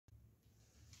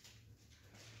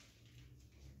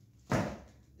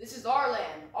This is our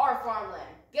land, our farmland.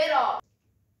 Get off!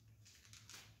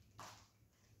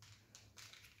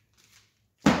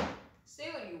 Say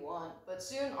what you want, but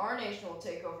soon our nation will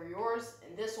take over yours,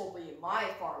 and this will be my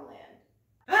farmland.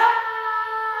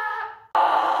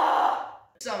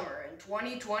 Summer in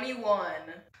 2021.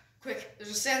 Quick, there's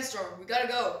a sandstorm. We gotta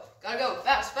go. Gotta go.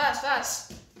 Fast, fast,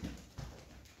 fast.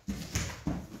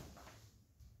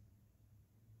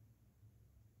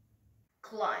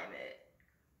 Climate.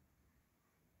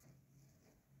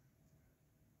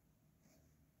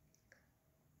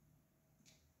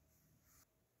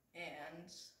 And,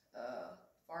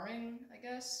 farming, I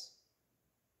guess?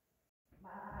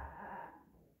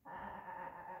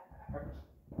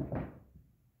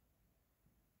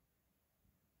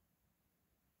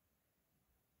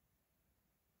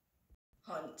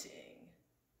 Hunting.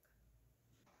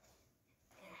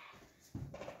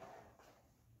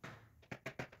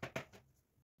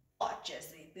 Watch as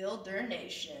they build their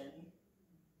nation.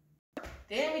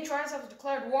 The enemy tries to have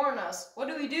declared war on us. What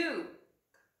do?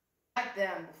 Attack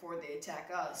them before they attack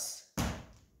us.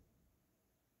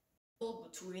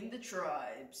 Between the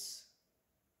tribes.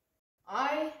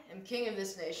 I am king of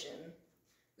this nation.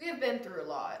 We have been through a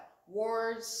lot.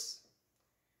 Wars,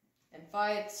 and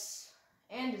fights,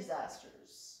 and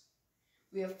disasters.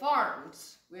 We have farmed,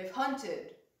 we have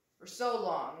hunted for so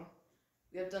long.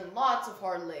 We have done lots of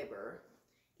hard labor.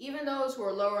 Even those who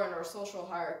are lower in our social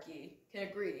hierarchy can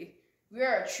agree we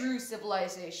are a true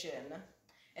civilization,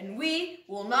 and we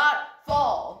will not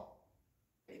fall.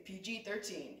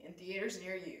 PG-13 in theaters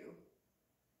near you.